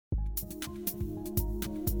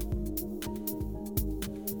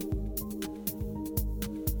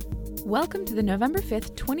Welcome to the November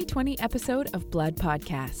 5th, 2020 episode of Blood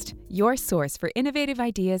Podcast, your source for innovative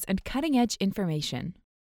ideas and cutting-edge information.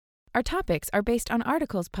 Our topics are based on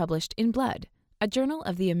articles published in Blood, a journal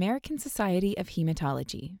of the American Society of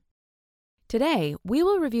Hematology. Today, we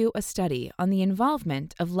will review a study on the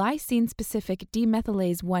involvement of lysine-specific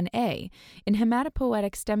demethylase 1A in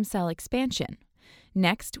hematopoietic stem cell expansion.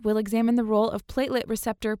 Next, we'll examine the role of platelet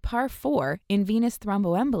receptor PAR4 in venous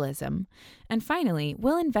thromboembolism. And finally,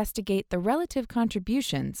 we'll investigate the relative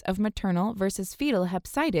contributions of maternal versus fetal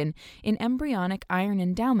hepcidin in embryonic iron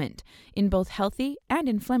endowment in both healthy and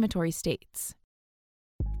inflammatory states.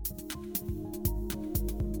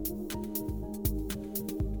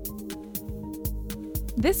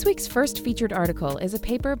 This week's first featured article is a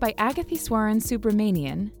paper by Agatheswaran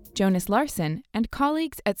Subramanian, Jonas Larsson, and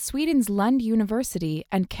colleagues at Sweden's Lund University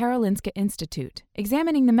and Karolinska Institute,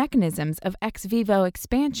 examining the mechanisms of ex vivo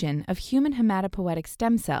expansion of human hematopoietic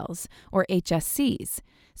stem cells, or HSCs,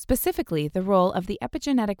 specifically the role of the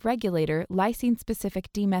epigenetic regulator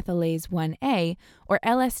lysine-specific demethylase 1A, or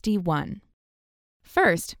LSD1.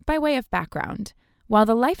 First, by way of background, while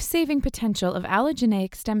the life-saving potential of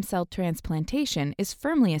allogeneic stem cell transplantation is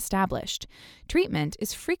firmly established, treatment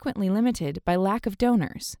is frequently limited by lack of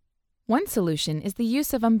donors. One solution is the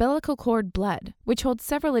use of umbilical cord blood, which holds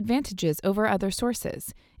several advantages over other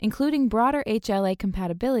sources, including broader HLA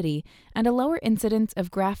compatibility and a lower incidence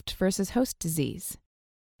of graft versus host disease.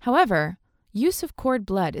 However, use of cord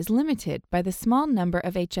blood is limited by the small number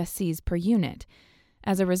of HSCs per unit.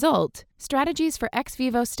 As a result, strategies for ex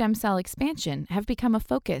vivo stem cell expansion have become a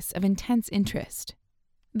focus of intense interest.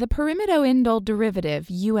 The pyrimidine derivative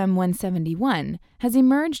UM171 has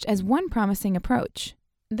emerged as one promising approach.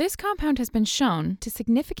 This compound has been shown to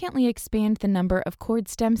significantly expand the number of cord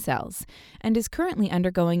stem cells and is currently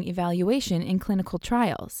undergoing evaluation in clinical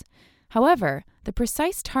trials. However, the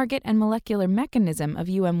precise target and molecular mechanism of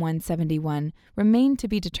UM171 remain to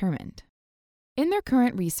be determined. In their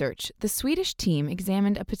current research, the Swedish team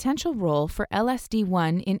examined a potential role for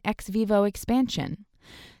LSD1 in ex vivo expansion.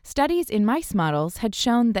 Studies in mice models had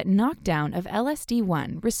shown that knockdown of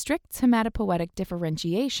LSD1 restricts hematopoietic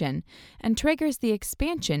differentiation and triggers the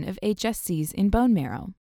expansion of HSCs in bone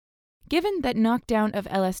marrow. Given that knockdown of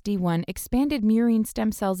LSD1 expanded murine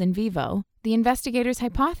stem cells in vivo, the investigators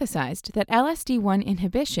hypothesized that LSD1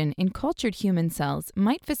 inhibition in cultured human cells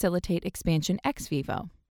might facilitate expansion ex vivo.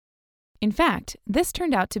 In fact, this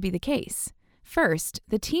turned out to be the case. First,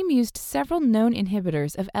 the team used several known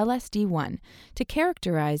inhibitors of LSD1 to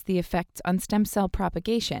characterize the effects on stem cell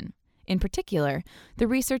propagation. In particular, the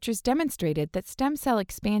researchers demonstrated that stem cell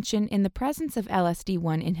expansion in the presence of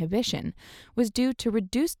LSD1 inhibition was due to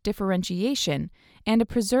reduced differentiation and a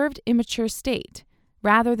preserved immature state,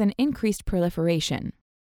 rather than increased proliferation.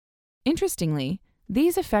 Interestingly,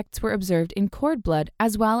 these effects were observed in cord blood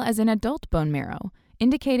as well as in adult bone marrow,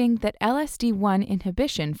 indicating that LSD1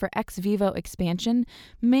 inhibition for ex vivo expansion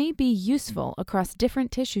may be useful across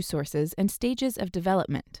different tissue sources and stages of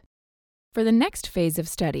development. For the next phase of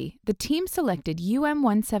study, the team selected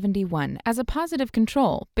UM171 as a positive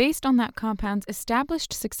control based on that compound's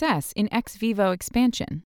established success in ex vivo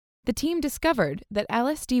expansion. The team discovered that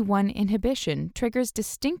LSD1 inhibition triggers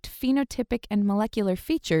distinct phenotypic and molecular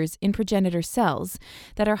features in progenitor cells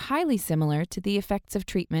that are highly similar to the effects of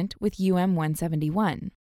treatment with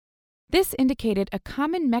UM171. This indicated a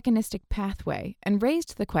common mechanistic pathway and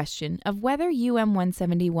raised the question of whether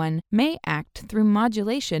UM171 may act through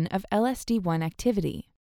modulation of LSD1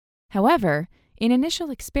 activity. However, in initial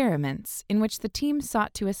experiments, in which the team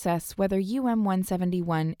sought to assess whether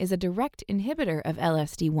UM171 is a direct inhibitor of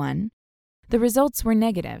LSD1, the results were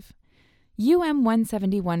negative.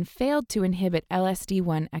 UM171 failed to inhibit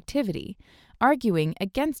LSD1 activity, arguing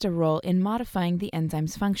against a role in modifying the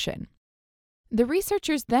enzyme's function. The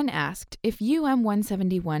researchers then asked if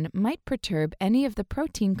UM171 might perturb any of the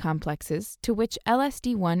protein complexes to which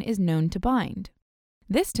LSD1 is known to bind.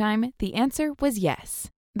 This time, the answer was yes.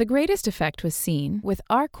 The greatest effect was seen with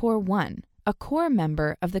RCOR1, a core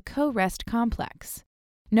member of the CoREST complex.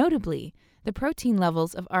 Notably, the protein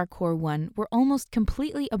levels of RCOR1 were almost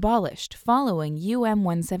completely abolished following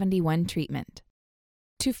UM171 treatment.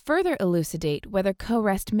 To further elucidate whether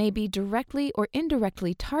CoREST may be directly or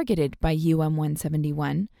indirectly targeted by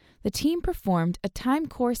UM171, the team performed a time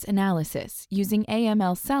course analysis using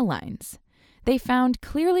AML cell lines. They found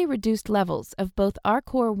clearly reduced levels of both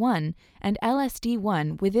RCOR1 and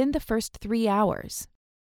LSD1 within the first 3 hours.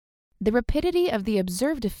 The rapidity of the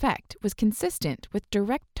observed effect was consistent with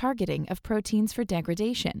direct targeting of proteins for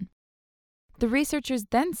degradation. The researchers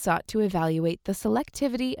then sought to evaluate the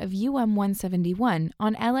selectivity of UM171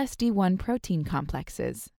 on LSD1 protein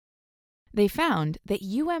complexes. They found that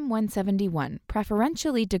UM171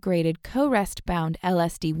 preferentially degraded co-rest-bound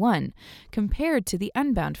LSD1 compared to the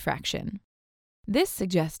unbound fraction. This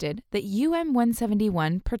suggested that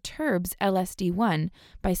UM171 perturbs LSD1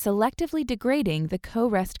 by selectively degrading the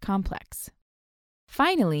co-rest complex.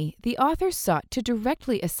 Finally, the authors sought to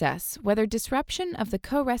directly assess whether disruption of the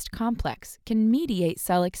co-rest complex can mediate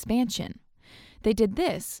cell expansion. They did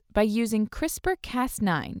this by using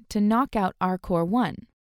CRISPR-Cas9 to knock out RCOR1.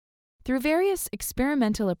 Through various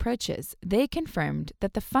experimental approaches, they confirmed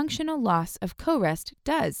that the functional loss of co-rest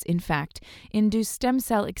does, in fact, induce stem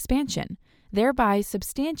cell expansion, thereby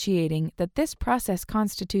substantiating that this process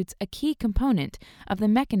constitutes a key component of the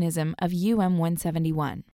mechanism of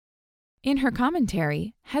UM171. In her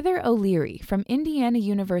commentary, Heather O'Leary from Indiana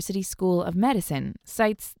University School of Medicine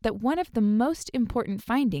cites that one of the most important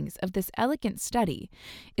findings of this elegant study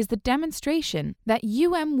is the demonstration that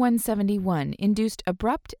UM171 induced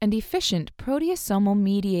abrupt and efficient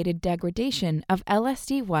proteasomal-mediated degradation of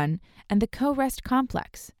LSD1 and the co-rest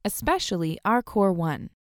complex, especially RCOR1.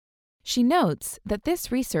 She notes that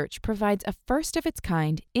this research provides a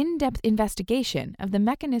first-of-its-kind, in-depth investigation of the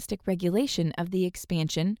mechanistic regulation of the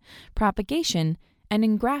expansion, propagation, and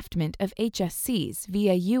engraftment of HSCs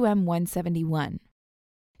via UM171.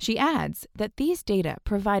 She adds that these data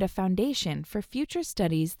provide a foundation for future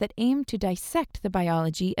studies that aim to dissect the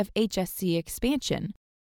biology of HSC expansion,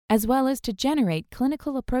 as well as to generate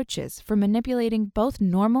clinical approaches for manipulating both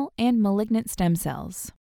normal and malignant stem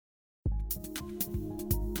cells.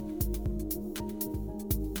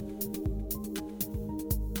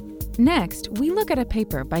 Next, we look at a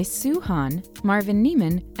paper by Sue Han, Marvin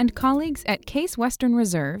Niemann, and colleagues at Case Western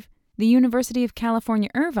Reserve, the University of California,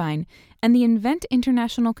 Irvine, and the Invent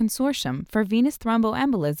International Consortium for Venous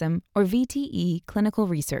Thromboembolism, or VTE, clinical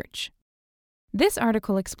research. This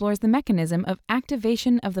article explores the mechanism of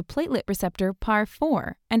activation of the platelet receptor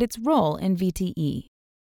PAR4 and its role in VTE.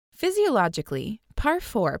 Physiologically,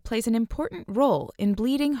 PAR4 plays an important role in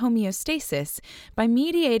bleeding homeostasis by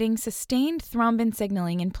mediating sustained thrombin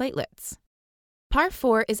signaling in platelets.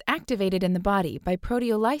 PAR4 is activated in the body by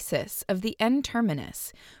proteolysis of the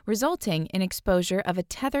N-terminus, resulting in exposure of a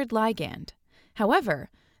tethered ligand.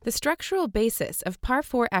 However, the structural basis of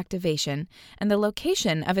PAR4 activation and the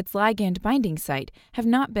location of its ligand binding site have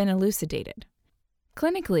not been elucidated.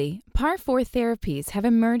 Clinically, PAR4 therapies have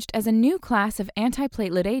emerged as a new class of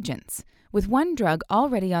antiplatelet agents, with one drug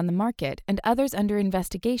already on the market and others under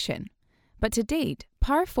investigation. But to date,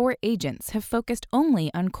 PAR4 agents have focused only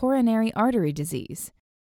on coronary artery disease.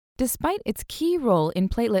 Despite its key role in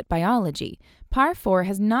platelet biology, PAR4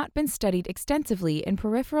 has not been studied extensively in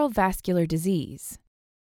peripheral vascular disease.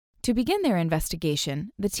 To begin their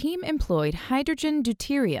investigation, the team employed hydrogen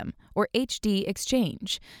deuterium, or HD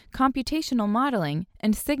exchange, computational modeling,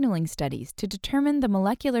 and signaling studies to determine the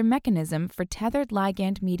molecular mechanism for tethered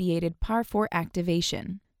ligand-mediated PAR4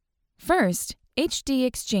 activation. First, HD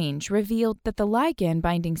exchange revealed that the ligand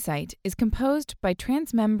binding site is composed by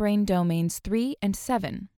transmembrane domains 3 and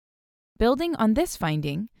 7. Building on this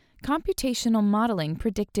finding, computational modeling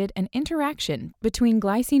predicted an interaction between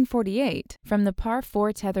glycine 48 from the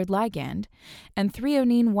PAR4 tethered ligand and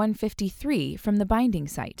threonine 153 from the binding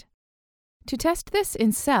site. To test this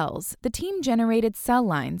in cells, the team generated cell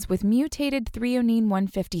lines with mutated threonine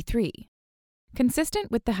 153.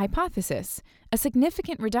 Consistent with the hypothesis, a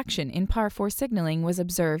significant reduction in PAR4 signaling was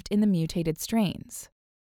observed in the mutated strains.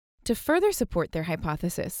 To further support their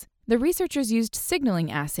hypothesis, the researchers used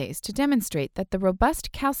signaling assays to demonstrate that the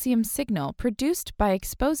robust calcium signal produced by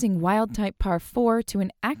exposing wild-type PAR4 to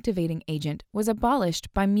an activating agent was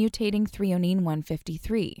abolished by mutating threonine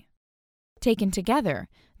 153. Taken together,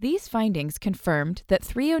 these findings confirmed that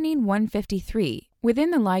threonine 153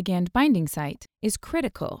 within the ligand binding site is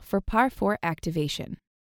critical for PAR4 activation.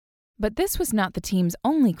 But this was not the team's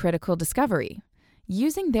only critical discovery.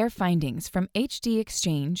 Using their findings from HD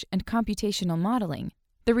exchange and computational modeling,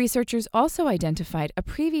 the researchers also identified a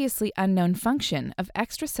previously unknown function of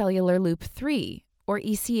extracellular loop 3, or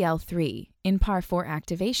ECL3, in PAR4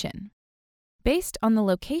 activation. Based on the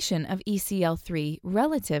location of ECL3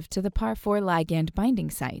 relative to the PAR4 ligand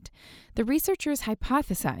binding site, the researchers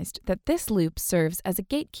hypothesized that this loop serves as a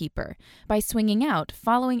gatekeeper by swinging out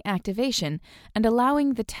following activation and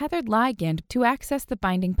allowing the tethered ligand to access the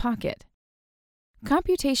binding pocket.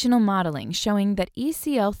 Computational modeling showing that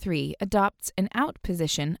ECL3 adopts an out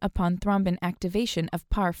position upon thrombin activation of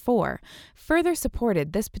PAR4 further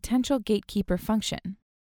supported this potential gatekeeper function.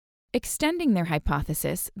 Extending their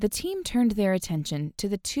hypothesis, the team turned their attention to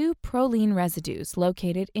the two proline residues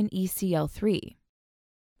located in ECL3.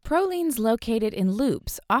 Prolines located in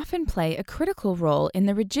loops often play a critical role in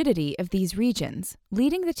the rigidity of these regions,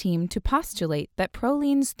 leading the team to postulate that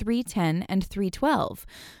prolines 310 and 312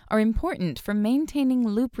 are important for maintaining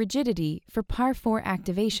loop rigidity for PAR4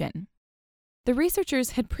 activation. The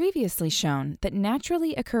researchers had previously shown that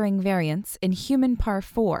naturally occurring variants in human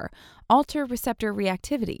PAR4 alter receptor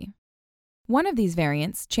reactivity. One of these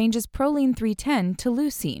variants changes proline 310 to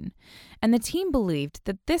leucine, and the team believed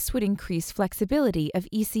that this would increase flexibility of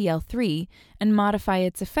ECL3 and modify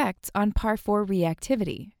its effects on PAR4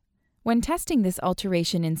 reactivity. When testing this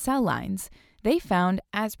alteration in cell lines, they found,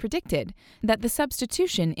 as predicted, that the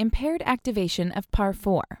substitution impaired activation of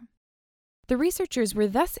PAR4. The researchers were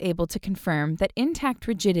thus able to confirm that intact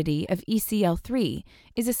rigidity of ECL3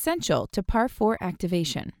 is essential to PAR4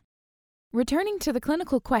 activation. Returning to the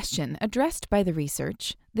clinical question addressed by the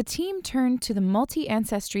research, the team turned to the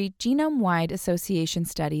multi-ancestry genome-wide association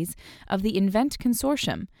studies of the INVENT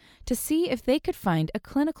Consortium to see if they could find a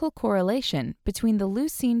clinical correlation between the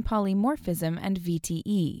leucine polymorphism and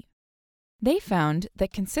VTE. They found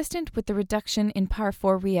that, consistent with the reduction in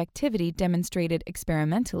PAR4 reactivity demonstrated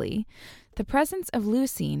experimentally, the presence of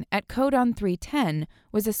leucine at codon 310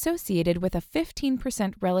 was associated with a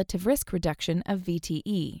 15% relative risk reduction of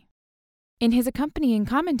VTE. In his accompanying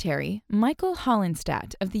commentary, Michael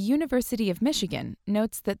Hollenstadt of the University of Michigan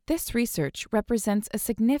notes that this research represents a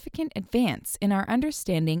significant advance in our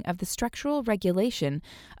understanding of the structural regulation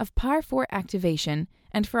of PAR4 activation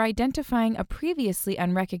and for identifying a previously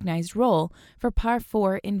unrecognized role for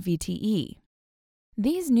PAR4 in VTE.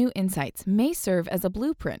 These new insights may serve as a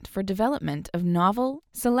blueprint for development of novel,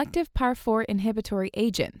 selective PAR4 inhibitory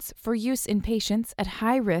agents for use in patients at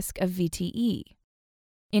high risk of VTE.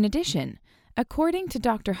 In addition, according to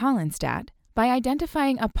Dr. Hollenstadt, by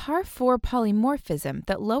identifying a PAR4 polymorphism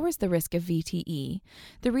that lowers the risk of VTE,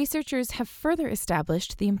 the researchers have further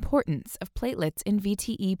established the importance of platelets in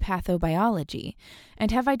VTE pathobiology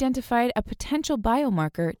and have identified a potential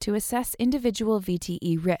biomarker to assess individual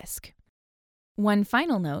VTE risk. One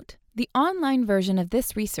final note: the online version of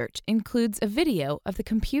this research includes a video of the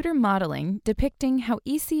computer modeling depicting how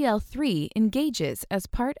ECL3 engages as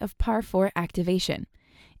part of PAR4 activation.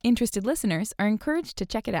 Interested listeners are encouraged to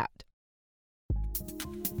check it out.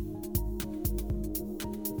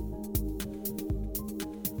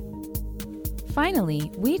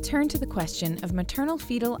 Finally, we turn to the question of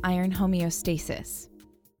maternal-fetal iron homeostasis.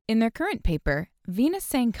 In their current paper, Veena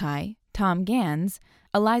Sankei, Tom Gans,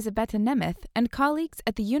 Elizabetta Nemeth, and colleagues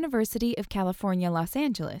at the University of California, Los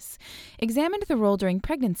Angeles examined the role during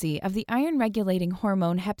pregnancy of the iron-regulating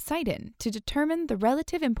hormone hepcidin to determine the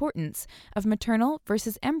relative importance of maternal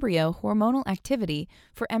versus embryo hormonal activity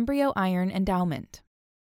for embryo iron endowment.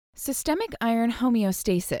 Systemic iron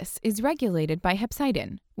homeostasis is regulated by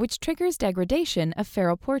hepcidin, which triggers degradation of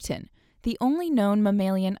ferroportin, the only known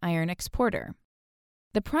mammalian iron exporter.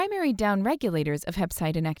 The primary downregulators of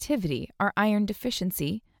hepcidin activity are iron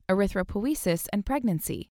deficiency, erythropoiesis, and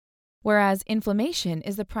pregnancy, whereas inflammation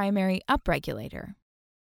is the primary upregulator.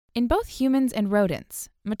 In both humans and rodents,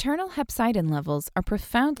 maternal hepcidin levels are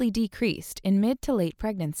profoundly decreased in mid to late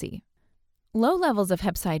pregnancy. Low levels of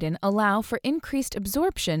hepcidin allow for increased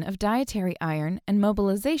absorption of dietary iron and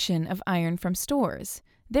mobilization of iron from stores,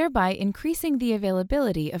 thereby increasing the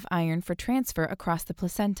availability of iron for transfer across the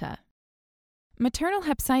placenta. Maternal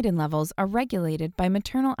hepcidin levels are regulated by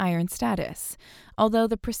maternal iron status, although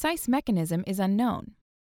the precise mechanism is unknown.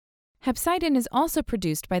 Hepcidin is also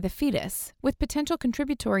produced by the fetus, with potential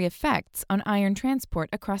contributory effects on iron transport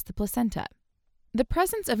across the placenta. The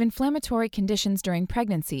presence of inflammatory conditions during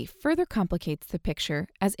pregnancy further complicates the picture,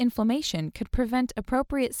 as inflammation could prevent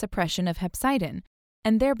appropriate suppression of hepcidin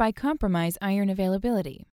and thereby compromise iron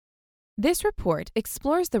availability. This report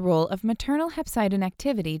explores the role of maternal hepcidin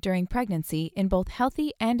activity during pregnancy in both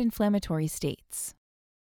healthy and inflammatory states.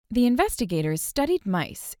 The investigators studied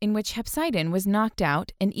mice in which hepcidin was knocked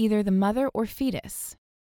out in either the mother or fetus.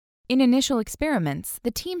 In initial experiments,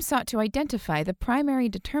 the team sought to identify the primary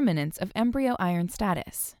determinants of embryo iron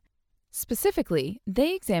status. Specifically,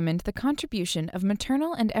 they examined the contribution of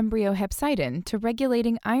maternal and embryo hepcidin to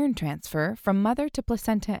regulating iron transfer from mother to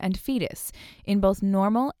placenta and fetus in both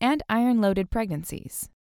normal and iron-loaded pregnancies.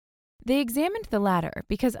 They examined the latter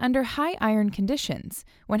because under high iron conditions,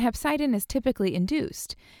 when hepcidin is typically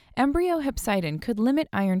induced, embryo hepcidin could limit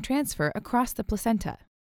iron transfer across the placenta.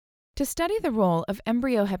 To study the role of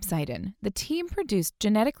embryo hepcidin, the team produced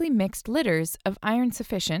genetically mixed litters of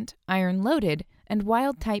iron-sufficient, iron-loaded, and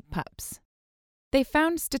wild-type pups. They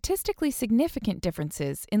found statistically significant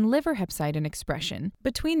differences in liver hepcidin expression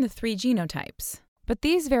between the three genotypes, but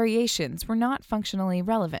these variations were not functionally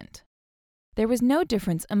relevant. There was no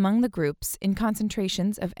difference among the groups in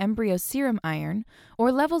concentrations of embryo serum iron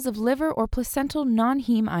or levels of liver or placental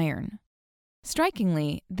non-heme iron.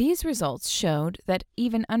 Strikingly, these results showed that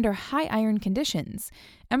even under high iron conditions,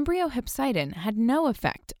 embryo hepcidin had no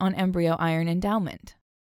effect on embryo iron endowment.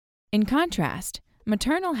 In contrast,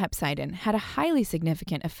 maternal hepcidin had a highly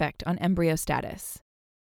significant effect on embryo status.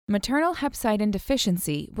 Maternal hepcidin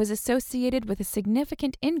deficiency was associated with a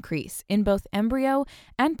significant increase in both embryo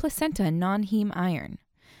and placenta non-heme iron.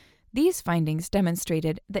 These findings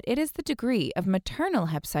demonstrated that it is the degree of maternal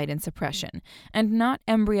hepcidin suppression and not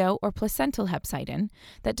embryo or placental hepcidin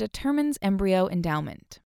that determines embryo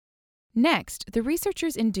endowment. Next, the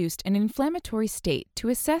researchers induced an inflammatory state to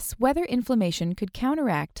assess whether inflammation could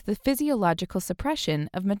counteract the physiological suppression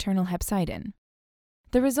of maternal hepcidin.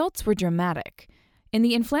 The results were dramatic. In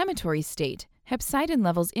the inflammatory state, hepcidin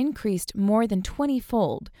levels increased more than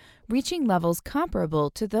 20-fold, reaching levels comparable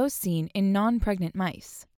to those seen in non-pregnant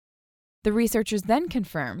mice. The researchers then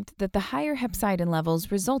confirmed that the higher hepcidin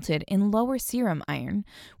levels resulted in lower serum iron,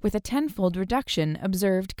 with a 10-fold reduction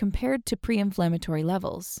observed compared to pre-inflammatory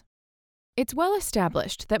levels. It's well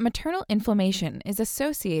established that maternal inflammation is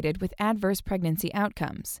associated with adverse pregnancy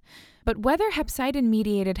outcomes, but whether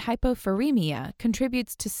hepcidin-mediated hypophoремia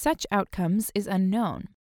contributes to such outcomes is unknown.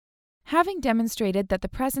 Having demonstrated that the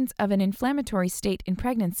presence of an inflammatory state in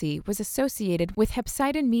pregnancy was associated with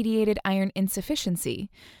hepcidin-mediated iron insufficiency,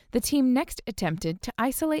 the team next attempted to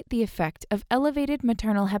isolate the effect of elevated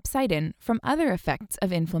maternal hepcidin from other effects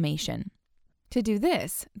of inflammation. To do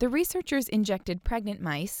this, the researchers injected pregnant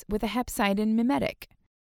mice with a hepcidin mimetic.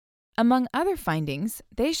 Among other findings,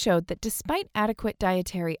 they showed that despite adequate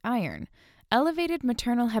dietary iron, elevated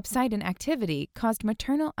maternal hepcidin activity caused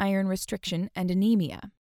maternal iron restriction and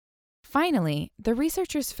anemia. Finally, the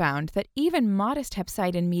researchers found that even modest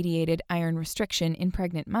hepcidin-mediated iron restriction in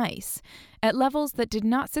pregnant mice, at levels that did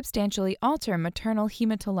not substantially alter maternal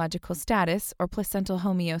hematological status or placental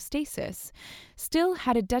homeostasis, still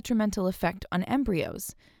had a detrimental effect on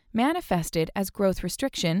embryos, manifested as growth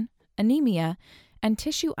restriction, anemia, and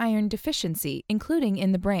tissue iron deficiency, including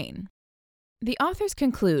in the brain. The authors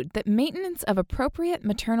conclude that maintenance of appropriate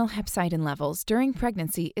maternal hepcidin levels during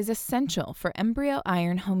pregnancy is essential for embryo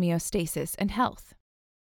iron homeostasis and health.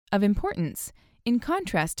 Of importance, in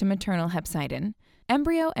contrast to maternal hepcidin,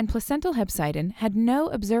 embryo and placental hepcidin had no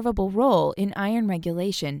observable role in iron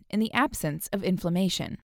regulation in the absence of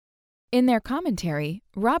inflammation. In their commentary,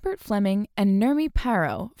 Robert Fleming and Nurmi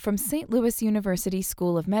Paro from St. Louis University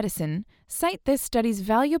School of Medicine cite this study's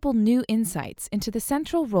valuable new insights into the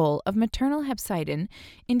central role of maternal hepcidin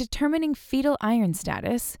in determining fetal iron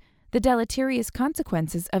status, the deleterious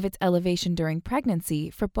consequences of its elevation during pregnancy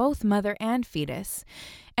for both mother and fetus,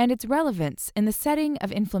 and its relevance in the setting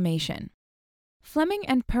of inflammation. Fleming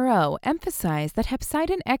and Perot emphasize that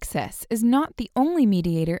hepcidin excess is not the only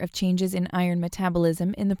mediator of changes in iron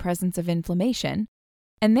metabolism in the presence of inflammation,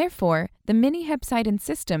 and therefore the mini-hepcidin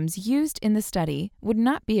systems used in the study would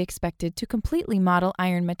not be expected to completely model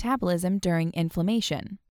iron metabolism during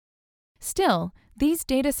inflammation. Still, these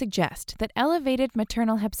data suggest that elevated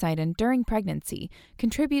maternal hepcidin during pregnancy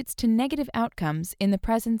contributes to negative outcomes in the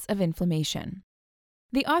presence of inflammation.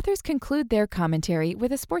 The authors conclude their commentary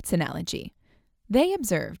with a sports analogy. They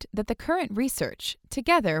observed that the current research,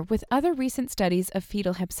 together with other recent studies of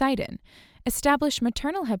fetal hepcidin, establish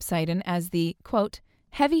maternal hepcidin as the, quote,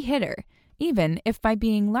 heavy hitter, even if by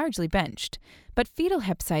being largely benched, but fetal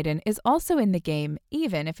hepcidin is also in the game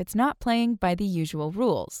even if it's not playing by the usual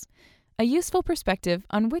rules. A useful perspective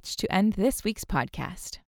on which to end this week's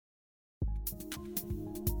podcast.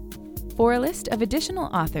 For a list of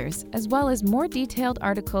additional authors, as well as more detailed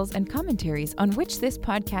articles and commentaries on which this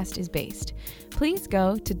podcast is based, please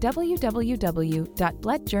go to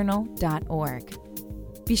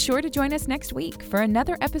www.bloodjournal.org. Be sure to join us next week for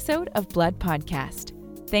another episode of Blood Podcast.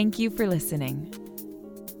 Thank you for listening.